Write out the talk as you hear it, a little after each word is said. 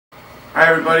Hi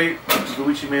everybody, it's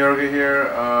Louichi Mayorga here,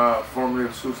 formerly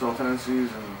of Suicidal Tendencies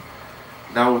and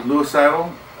now with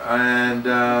Luicidal. And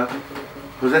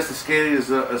Possess the Skating is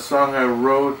a song I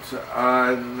wrote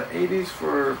in the 80s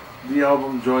for the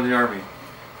album Join the Army.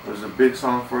 It was a big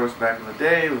song for us back in the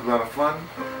day. It was a lot of fun.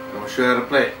 I'm going to show you how to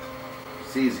play it.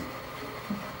 It's easy.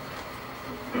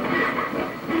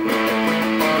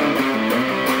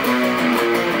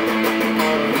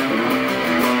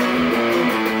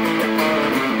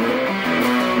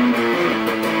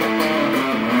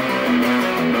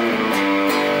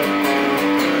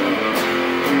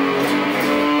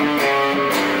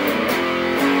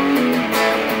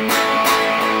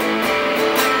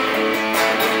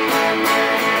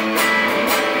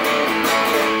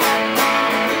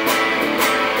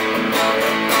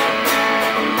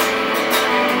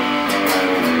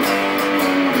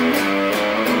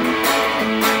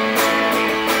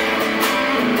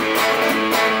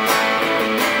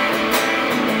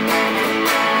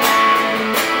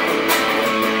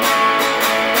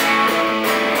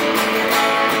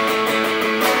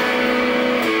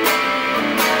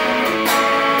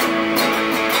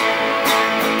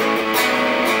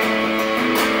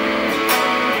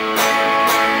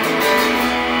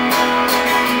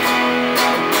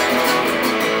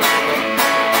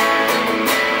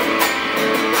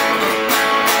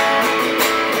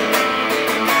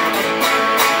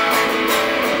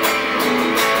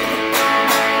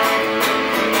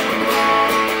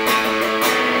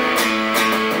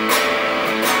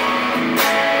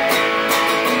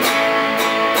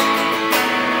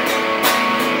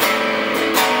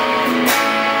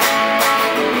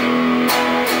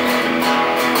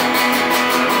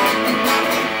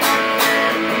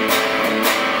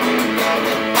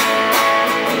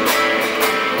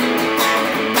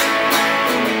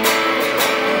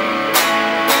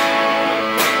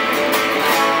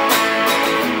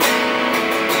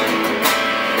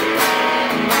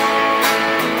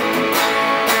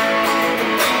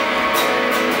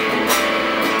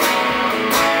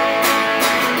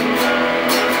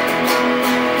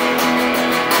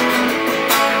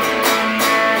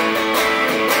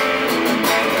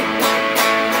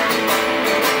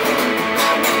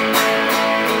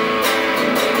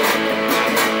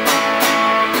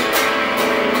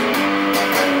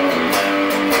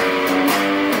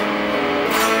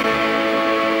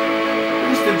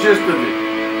 The gist of it.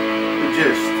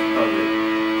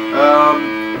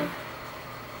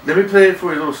 Let me play it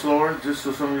for you a little slower, just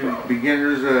so some of you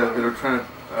beginners that are trying to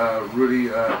really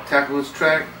tackle this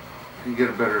track can get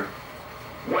a better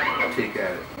take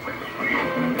at it.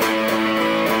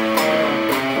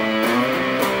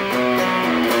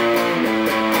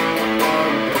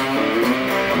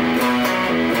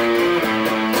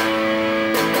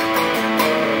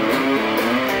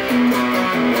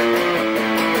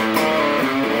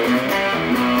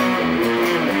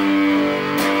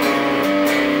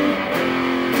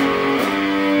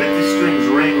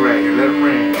 Let them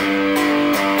ring.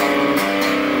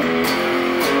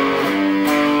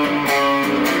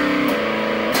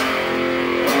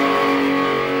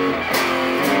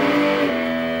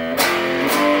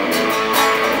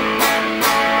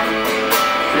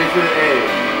 Straight to the A,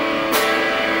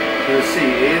 to the C,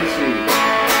 A to C.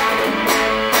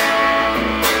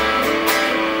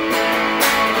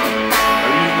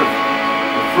 I'm using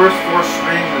the first 4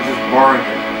 strings and just barring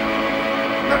it.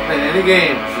 I'm not playing any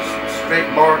games. Straight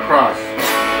bar across.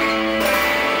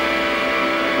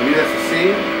 Maybe that's a C.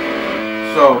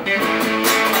 So,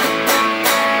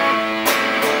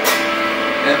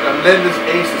 and I'm letting this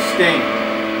A sustain.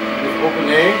 This open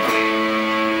A,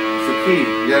 it's the key.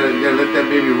 You gotta let that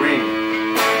baby ring.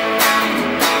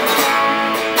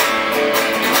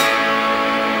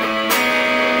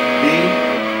 B,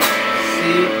 C,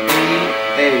 D,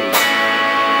 A.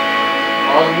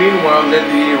 All the meanwhile, let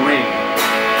the A ring.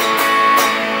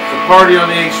 Party on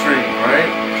the A string,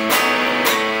 right?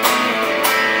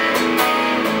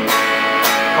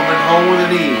 Coming home with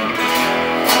an E.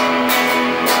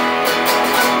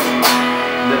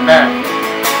 And then back.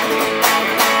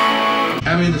 I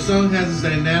mean, the song has its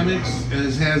dynamics and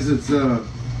it has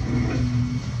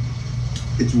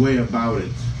its way about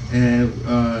it. And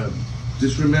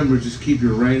just remember, just keep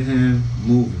your right hand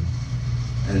moving.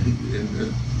 And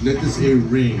let this A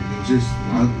ring. And just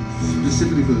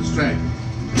specifically for this track.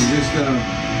 Just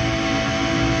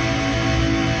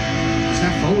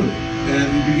have fun with it. And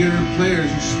the beginner players,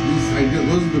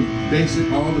 those are the basic,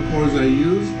 all the chords I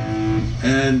use.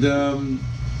 And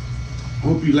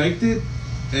hope you liked it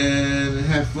and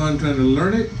have fun trying to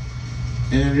learn it.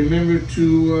 And remember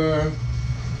to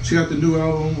check out the new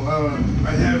album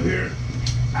I have here.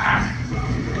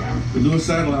 The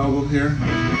Luicidal album here.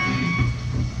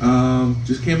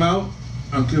 Just came out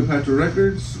on Cleopatra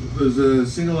Records. There's a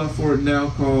single out for it now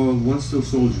called One Still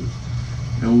Soldier.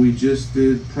 And we just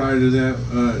did, prior to that,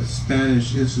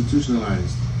 Spanish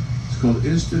Institutionalized. It's called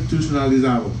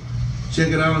Institucionalizado. Check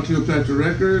it out on Cleopatra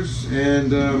Records,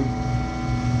 and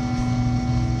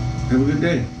have a good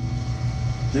day.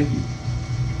 Thank you.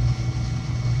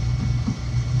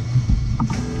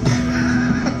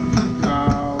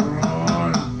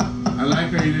 I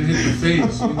like how you didn't hit the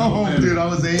face. You know, oh, dude, I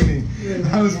was aiming.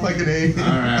 I was fucking aiming. All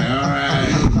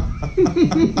right.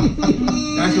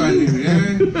 That's what I think, yeah?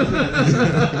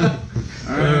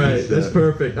 All right, that's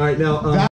perfect. All right, now.